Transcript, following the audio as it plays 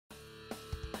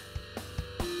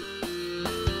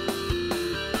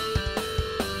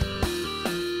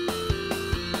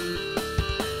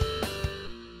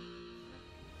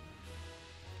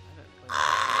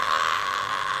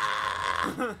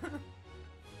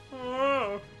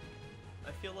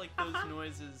like those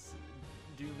noises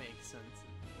do make sense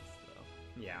in this, though.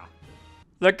 Yeah.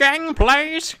 The gang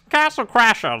plays Castle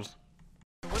Crashers.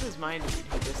 What is my dude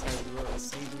who just has a little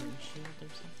saber and shield or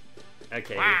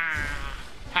something? Okay.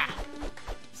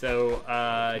 So,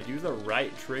 do the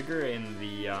right trigger and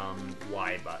the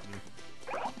Y button.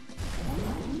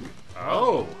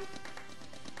 Oh!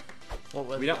 What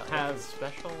was We don't that, have like a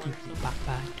special or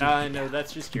something? no,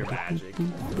 that's just your magic.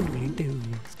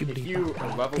 If you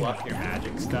level up your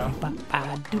magic stuff,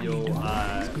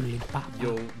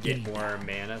 you'll get more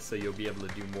mana, so you'll be able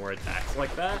to do more attacks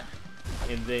like that.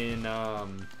 And then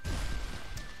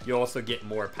you'll also get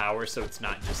more power, so it's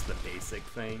not just the basic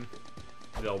thing.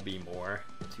 There'll be more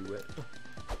to it.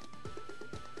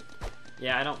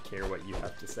 Yeah, I don't care what you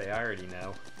have to say. I already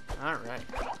know. Alright.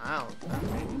 I'm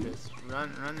ready to just run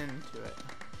into it.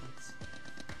 Let's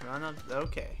run up.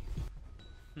 Okay.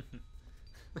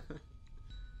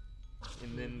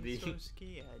 And then the I'm so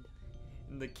scared.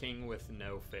 the king with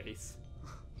no face.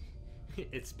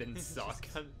 It's been sucked.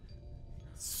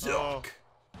 Suck.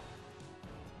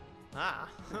 Ah.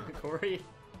 Corey,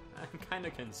 I'm kind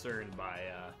of concerned by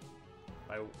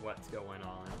what's going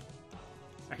on.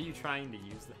 Are you trying to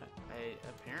use that?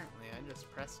 Apparently I just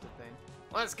pressed a thing.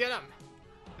 Let's get him.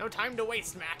 No time to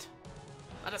waste, Matt.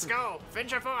 Let us go.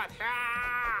 Venture forth.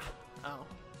 Ah! Oh,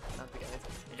 not the guys.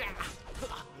 Yeah.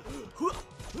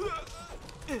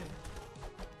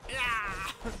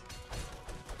 Yeah.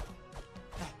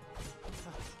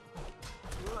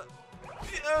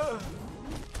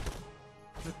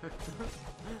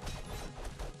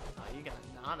 Oh, you got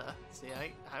nada. See,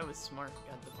 I was smart.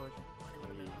 Got the potion.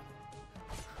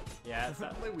 Yeah,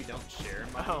 sadly we don't share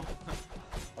money. Oh.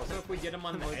 Also, if we get him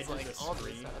on the edge of the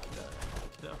screen...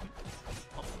 No.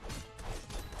 Oh.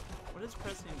 What is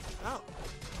pressing? Oh.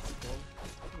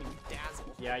 I mean, dazzle.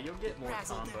 Yeah, you'll get more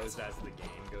Razzle combos dazzle. as the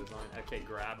game goes on. Okay,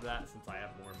 grab that since I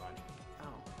have more money.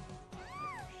 Oh.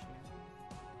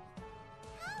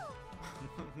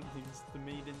 These the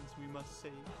maidens we must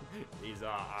save. These are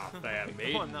our fair The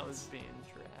maidens. one that was being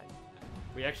dragged.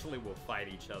 We actually will fight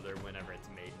each other whenever it's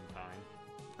maiden time.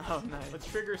 Oh, nice. Let's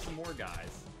trigger some more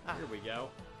guys. Ah. Here we go.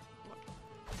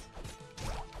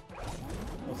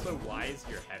 Also, why is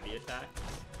your heavy attack?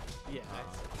 Yeah.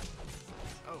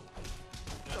 Oh.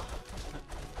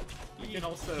 We can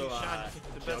also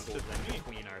the best juggle of them me.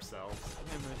 between ourselves.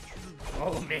 I'm a true.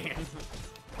 Oh man!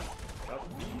 Oh,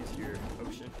 use your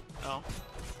potion. Oh.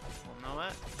 Well, know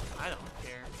what? I don't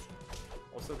care.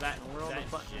 Also, that Roll the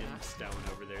that button.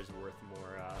 gemstone over there is worth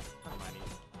more money.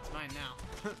 It's mine now.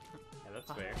 Yeah, that's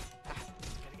fair.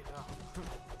 Gotta get it off.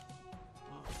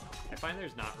 I find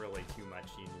there's not really too much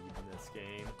you need in this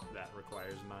game that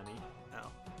requires money.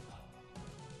 Oh.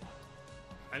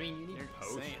 I mean, you need You're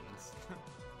potions. insane.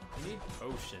 You need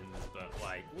potions, but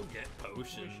like, we'll get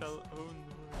potions.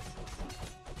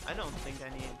 I don't think I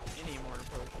need any more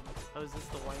potions. Oh, is this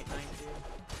the white knight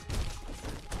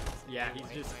dude? Yeah, The he's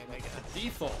white just knight, I guess.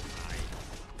 default knight.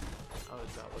 Oh,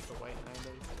 is that what the white knight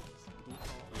is? Just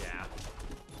default. Yeah.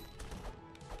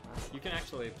 That's You can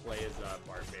actually play as a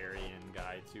barbarian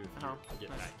guy too if you Oh, get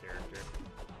nice. that character.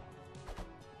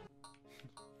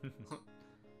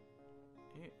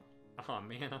 Ew. Oh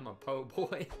man, I'm a po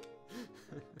boy.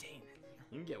 Dang it.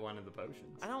 You can get one of the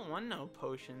potions. I don't want no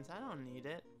potions. I don't need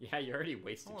it. Yeah, you already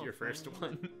wasted Oh, your first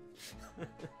man. one.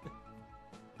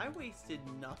 I wasted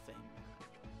nothing.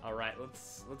 All right,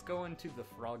 let's go into the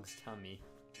frog's tummy.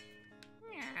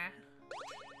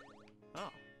 Oh.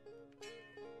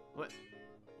 What?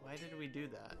 Why did we do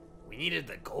that? We needed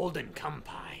the golden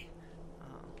kumpai. Oh.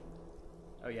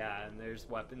 Oh yeah, and there's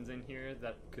weapons in here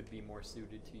that could be more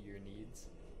suited to your needs.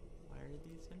 Why are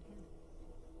these in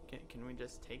here? Can we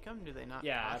just take them? Do they not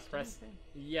Yeah, cost press. anything?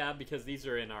 Yeah, because these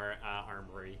are in our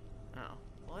armory. Oh.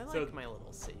 Well, I like So- my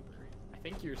little saber. I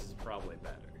think yours is probably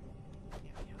better.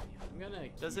 Yeah. I'm gonna.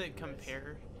 Does keep it this.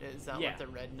 compare? Is that Yeah. what the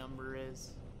red number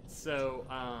is? So,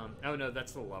 oh no,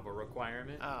 that's the level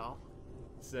requirement. Oh.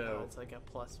 So, It's like a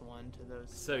 +1 to those.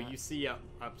 so you stats. see up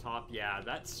top, yeah,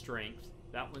 that's strength.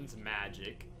 That one's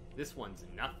magic. This one's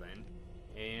nothing.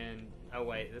 And oh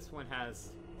wait, this one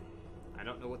has. I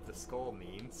don't know what the skull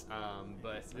means,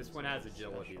 but Some this one sort has of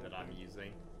agility special that I'm thing.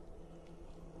 using.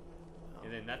 Oh.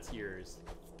 And then that's yours,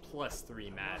 +3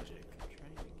 magic. I'm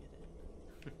trying to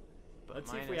get it. But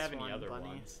Let's see if we have any -1 other bunny.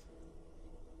 ones.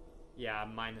 Yeah,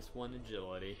 -1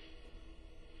 agility.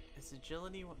 Is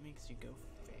agility what makes you go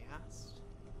fast?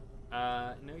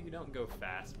 No, you don't go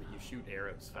fast, but you shoot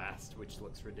arrows fast, which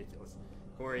looks ridiculous.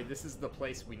 Corey, this is the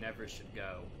place we never should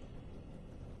go.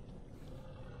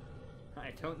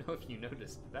 I don't know if you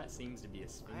noticed, but that seems to be a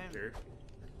sphincter.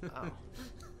 Oh.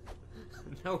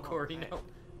 No, Corey, Okay. no.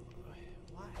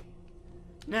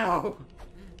 No!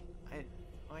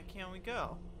 Why can't we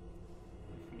go?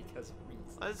 Because of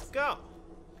reasons. Let's go.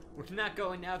 We're not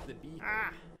going out the beacon.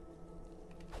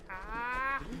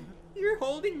 Ah. You're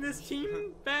holding this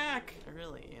team back. I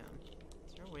really am.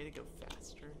 Is there a way to go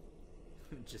faster?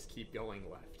 Just keep going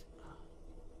left.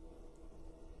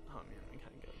 Oh man, we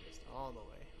gotta go just all the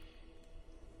way.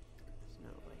 There's no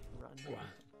like run. Wow.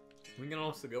 We can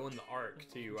also go in the Ark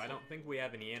too. I don't think we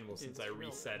have any animals since I It's real.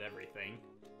 reset everything.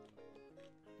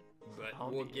 But I'll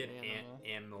we'll be get an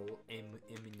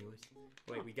aminos.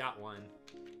 Wait, we got one.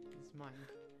 He's mine.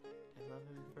 I love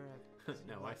him forever.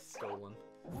 No, I stole him.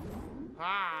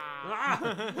 Ah!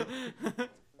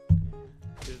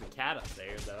 There's a cat up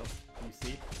there, though. You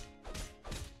see?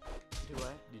 Do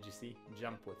what? Did you see?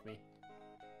 Jump with me.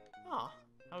 Oh,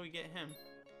 how we get him?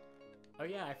 Oh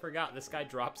yeah, I forgot. This guy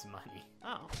drops money.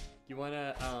 Oh. You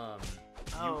wanna,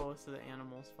 Oh, so the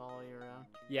animals follow you around.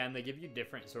 Yeah, and they give you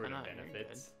different sort I'm of not very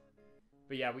benefits.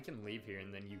 But yeah, we can leave here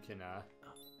and then you can,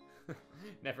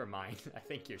 Never mind. I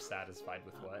think you're satisfied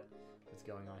with what's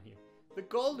going on here. The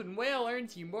golden whale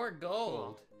earns you more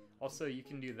gold. Cool. Also, you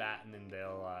can do that and then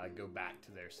they'll go back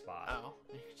to their spot. Oh,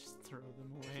 you just throw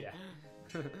them away.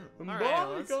 Yeah. All right, Bye,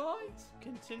 let's guys.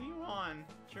 continue on.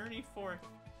 Journey forth.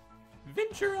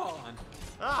 Venture on.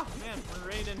 Ah, man, we're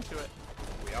right into it.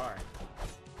 We are.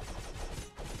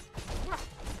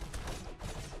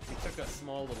 We took a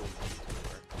small little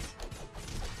detour.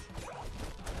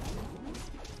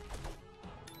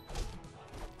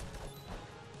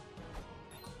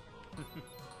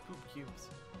 Poop cubes.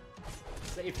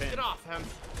 Save him. Get off him.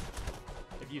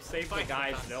 If you save the Fight with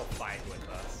guys, us. they'll fight with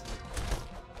us.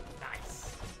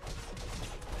 Nice.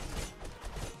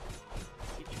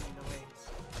 Teach me the ways.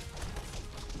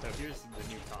 So here's the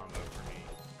new combo for me.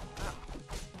 Oh.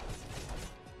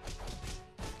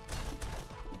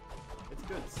 It's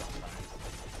good sometimes.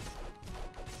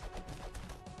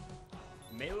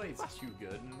 Melee's too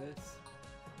good in this.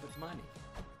 With money.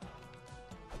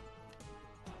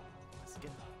 Let's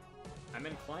get I'm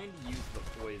inclined to use the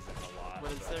poison a lot.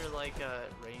 But is but- there like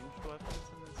ranged weapons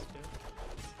in this too?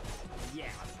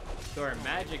 Yeah. So our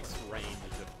magic's ranged,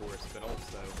 of course, but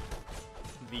also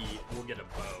we'll get a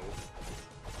bow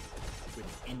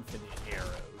with infinite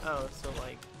arrows. Oh, so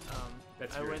like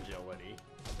That's I your wouldn't agility.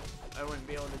 I wouldn't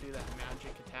be able to do that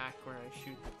magic attack where I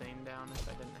shoot the thing down if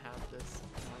I didn't have this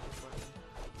magic weapon.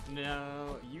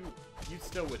 No, you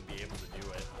still would be able to do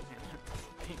it.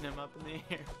 Beating him up in the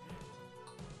air.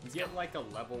 You get like a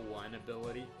level 1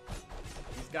 ability.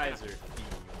 These guys are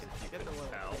thieves, if you Get the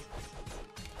couldn't level tell.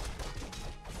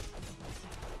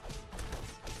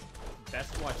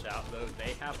 Best watch out though,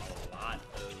 they have a lot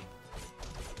of...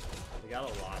 They got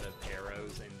a lot of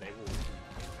arrows and they will...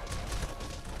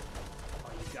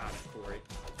 Oh, you got it, Korey.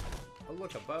 Oh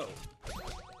look, a bow.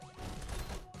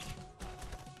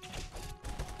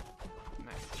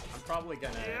 Nice. I'm probably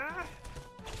gonna... Yeah.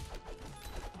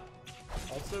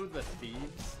 Also, the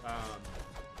thieves,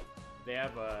 they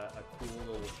have a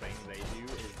cool little thing they do,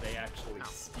 is they actually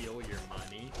steal your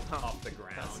money off the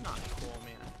ground. That's not cool,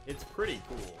 man. It's pretty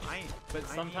cool. But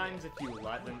I sometimes need if you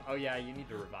let them... Oh yeah, you need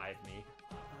to revive me.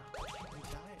 We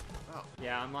died. Oh.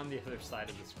 Yeah, I'm on the other side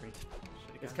of the screen.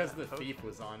 Should've It's got because the that thief potion.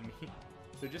 was on me.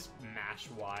 So just mash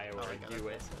Y or Oh, I gotta do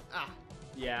it. press Ah.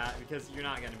 Yeah, because you're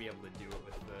not going to be able to do it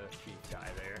with the thief guy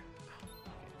there.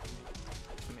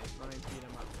 Let me beat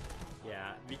him up.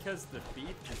 Yeah, because the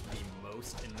thief is the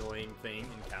most annoying thing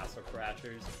in Castle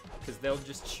Crashers, because they'll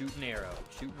just shoot an arrow,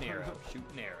 shoot an arrow, shoot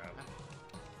an arrow.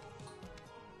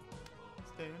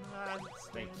 Stay in line.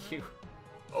 Thank you.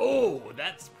 Oh,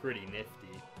 that's pretty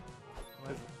nifty.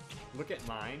 What? Look at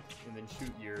mine, and then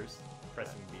shoot yours,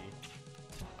 pressing B.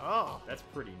 Oh. That's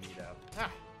pretty neato. Ah.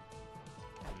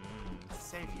 Mmm,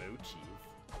 Save you. mochi.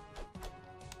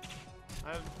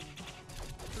 I have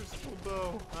Crucible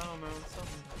Bow. I don't know,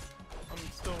 something. I'm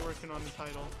still working on the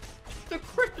title. The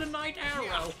Kryptonite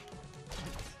arrow!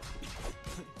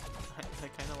 I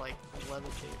kind of like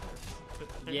levitate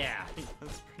her. Yeah,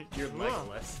 That's pretty you're cool.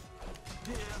 legless.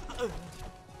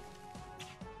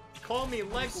 Call me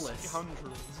legless.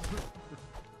 Scoundrels.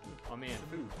 Oh man,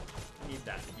 food. I need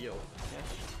that heal.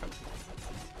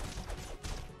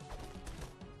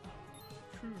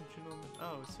 True gentleman.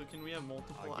 Oh, so can we have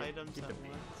multiple items get at the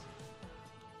once?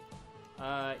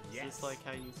 Yes. Is this like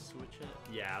how you switch it?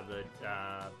 Yeah, the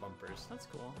bumpers. That's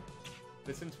cool.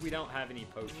 But since we don't have any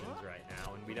potions right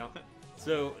now, and we don't...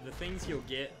 So, the things you'll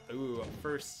get... Ooh,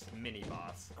 first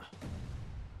mini-boss.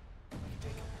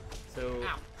 So,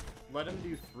 Ow. let him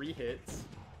do 3 hits,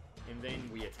 and then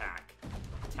we attack.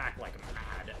 Attack like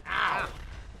mad. Ow!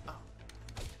 Oh.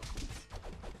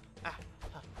 Ah.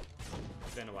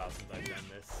 Then been a while since I've done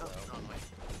this, so. Oh, wrong way.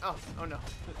 Oh no.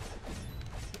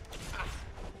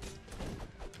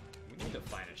 We need to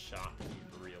find a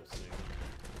shopkeep real soon.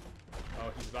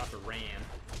 Oh, he's about to ram.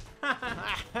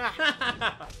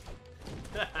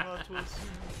 That was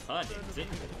Unintended.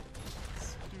 stupid.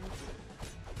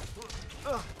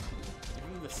 Give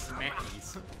him the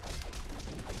smackies.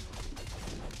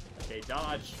 Okay,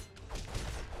 dodge.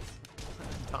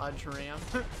 Dodge ram.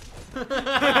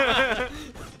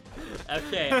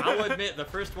 Okay, I'll admit the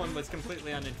first one was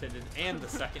completely unintended, and the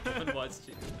second one was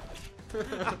too.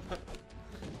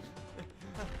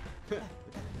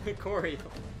 Korey.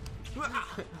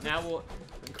 Now we'll...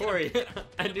 Korey,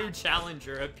 a new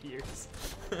challenger appears.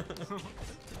 Ow.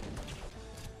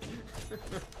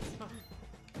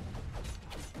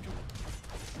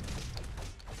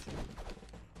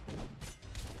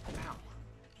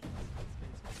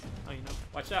 Oh, you know.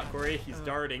 Watch out, Korey, he's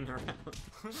darting around.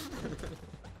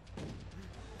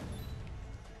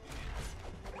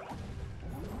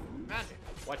 Magic.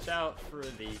 Watch out for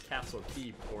the castle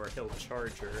keep, or he'll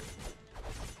charge her.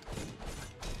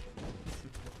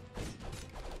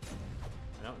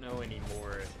 I don't know any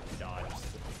more dodge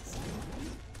things.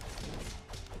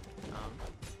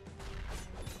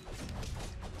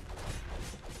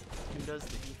 Who does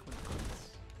the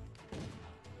equinox?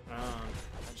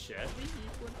 Shed the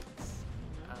equinox?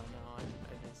 I don't know. I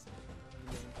just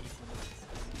named equinox.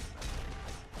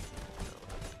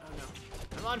 Oh no.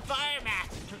 I'm on fire, Matt!